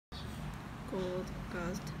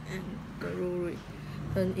podcast and Gallery,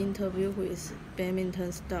 an interview with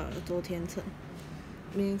badminton star 周天成.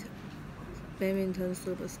 Badminton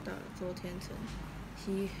superstar 周天成.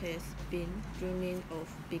 He has been dreaming of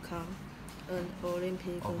becoming an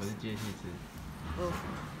Olympic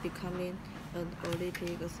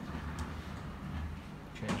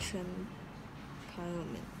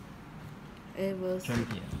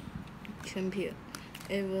champion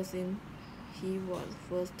ever since he was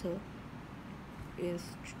first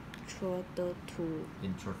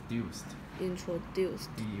introduced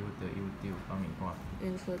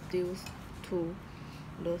to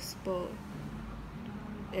the sport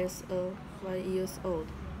as a 5-year-old.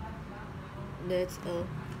 That's a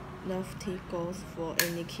lofty goal for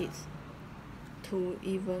any kids. To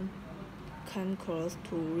even come close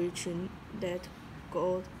to reaching that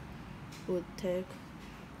goal would take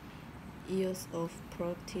years of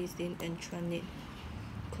practicing and training.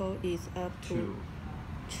 Cole is up to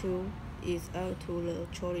the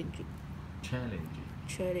challenge.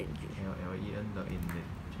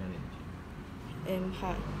 Aim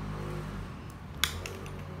high.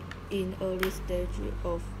 In early stages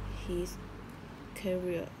of his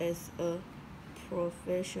career as a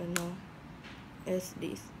professional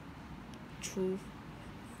athlete, True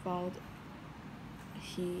found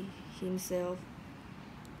himself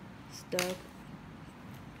stuck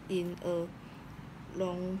in a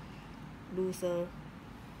long losing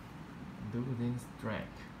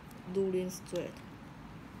streak.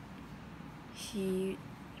 He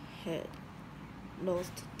had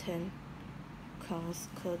lost 10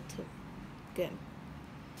 consecutive games,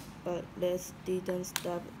 but that didn't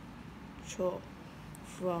stop True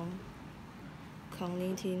from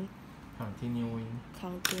continuing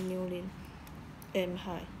aim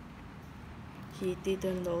high. He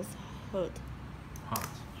didn't lose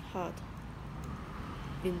heart.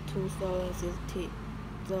 In 2016,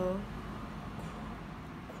 the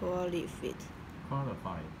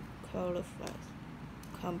qualified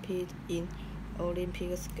compete in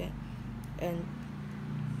Olympic Games and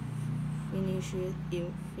finished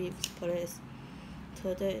in 5th place.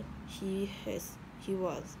 Today, he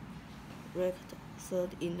was ranked 3rd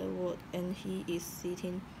in the world, and he is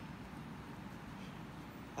sitting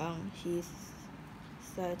on his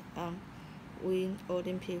side and winning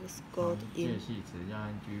Olympic gold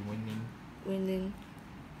winning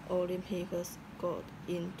Olympic gold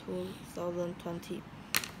in 2020.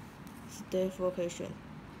 Stay focused.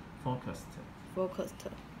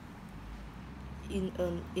 In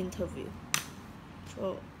an interview,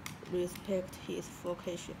 True respect his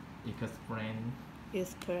vocation.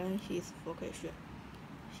 Explain his vocation.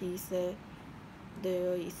 He said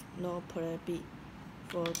there is no plan B.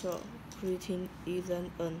 For True, quitting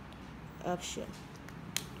isn't an option,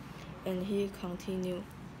 and he continued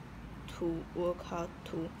to work hard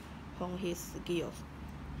to hone his skills,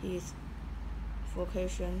 his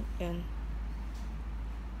vocation, and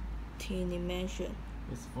determination.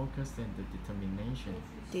 His focus and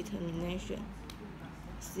determination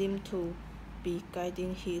seem to be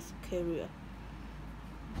guiding his career.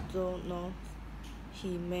 Though no,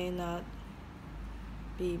 he may not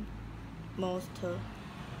be most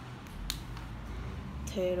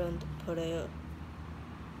talented player,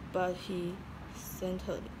 but he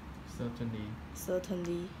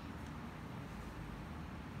certainly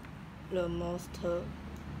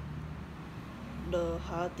the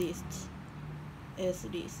hardest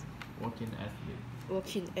working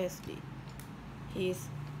athlete. His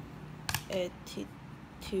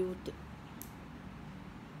attitude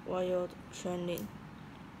while training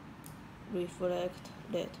reflect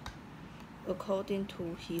that. According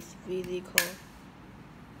to his physical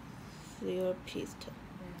therapist,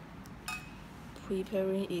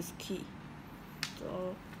 preparing is key.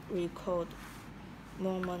 So record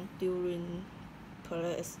moment during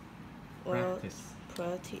practice, while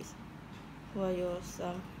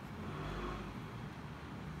some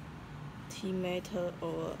teammates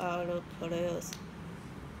or other players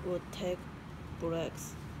would take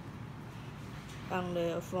breaks on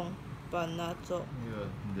their phone, but not so.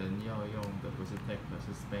 人要用的不是 take，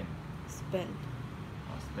 是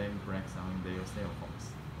spend breaks on their cell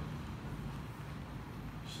phones.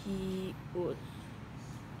 He would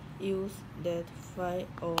use that 5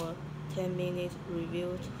 or 10 minutes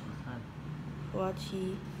review what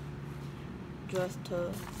he just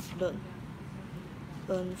learned.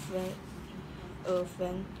 A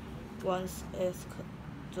fan once asked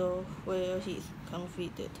Joe where his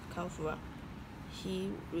confidence come from.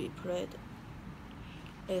 He replied,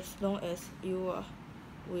 "As long as you are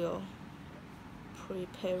well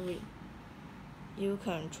preparing, you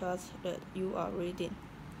can trust that you are reading."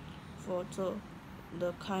 for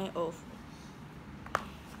the kind of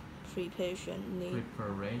preparation need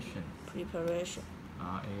preparation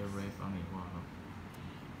RA Ray 帮你画哈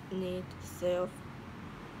need self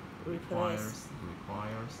requires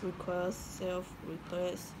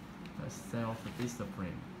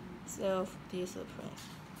self discipline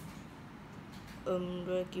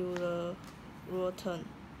regular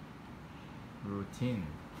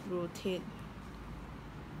routine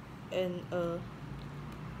and a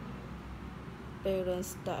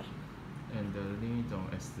balanced diet and 另一种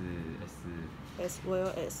as well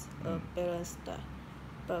as a balanced diet,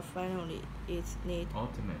 but finally it need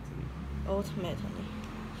ultimately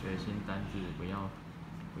学新单字不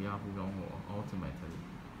要糊弄我 ultimately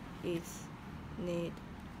it need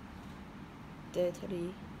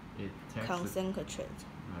deadly it takes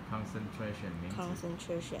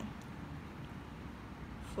concentration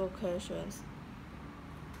focuses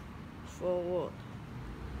forward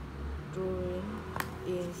during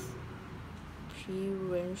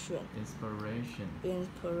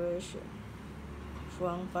inspiration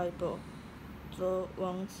from Bible. The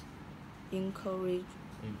ones encourage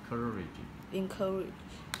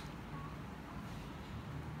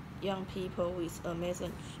young people with a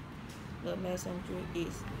message. The message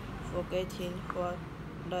is forgetting what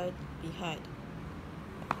lies behind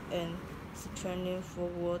and straining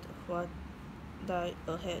forward what lies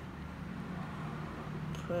ahead.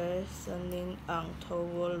 Pressing on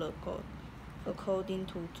toward the goal. According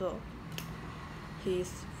to Joe, his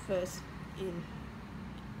faith in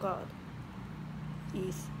God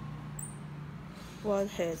is what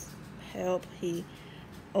has helped him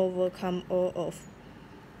overcome all of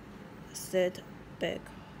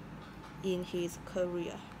setbacks in his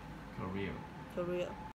career.